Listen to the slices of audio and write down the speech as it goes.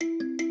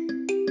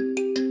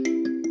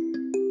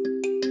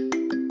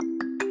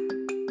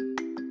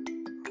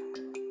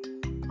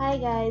Hi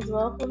guys,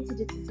 welcome to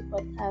the TT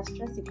podcast.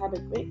 Trust you've had a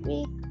great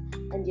week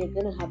and you're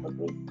gonna have a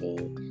great day.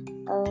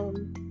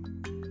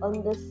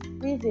 On this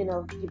season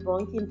of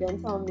debunking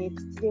dental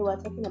myths, today we're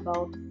talking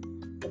about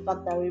the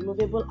fact that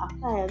removable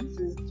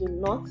appliances do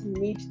not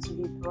need to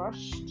be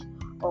brushed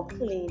or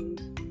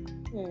cleaned.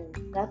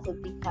 That's a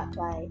big fat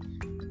lie.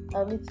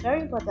 It's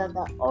very important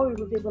that all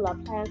removable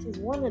appliances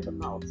worn in the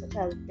mouth, such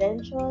as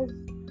dentures,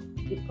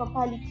 be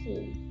properly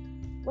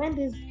cleaned. When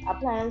these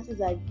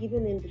appliances are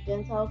given in the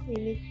dental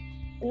clinic,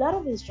 a lot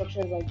of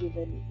instructions are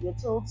given. You're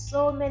told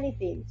so many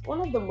things. One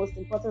of the most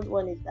important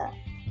one is that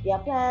the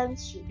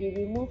appliance should be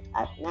removed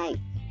at night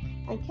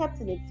and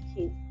kept in its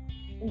case.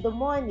 In the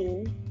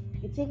morning,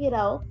 you take it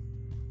out.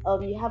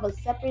 You have a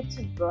separate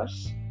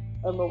toothbrush,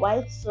 a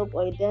white soap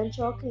or a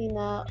denture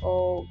cleaner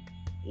or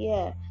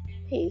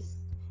paste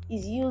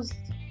is used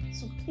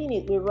to clean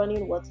it with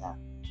running water.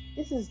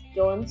 This is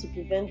done to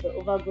prevent the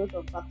overgrowth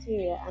of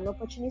bacteria and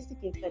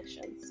opportunistic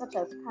infections such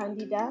as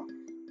candida,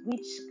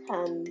 which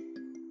can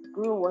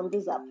grow on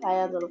this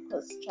appliance and of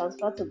course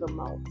transfer to the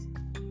mouth.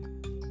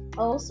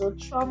 Also,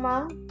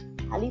 trauma,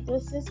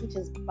 halitosis, which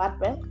is bad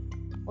breath,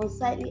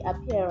 unsightly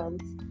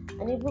appearance,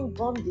 and even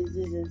gum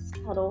diseases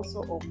can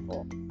also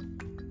occur.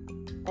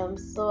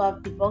 So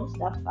I've debunked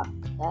that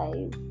fact,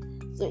 guys.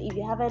 So if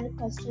you have any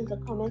questions or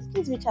comments,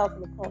 please reach out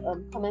in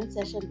the comment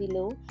section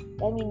below.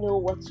 Let me know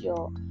what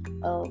your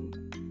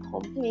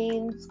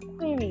complaints,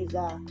 queries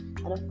are,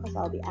 and of course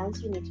I'll be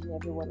answering each and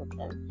every one of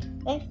them.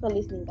 Thanks for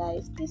listening,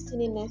 guys. Please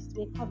tune in next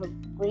week. Have a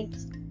great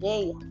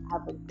day.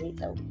 Have a great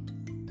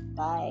week.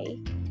 Bye.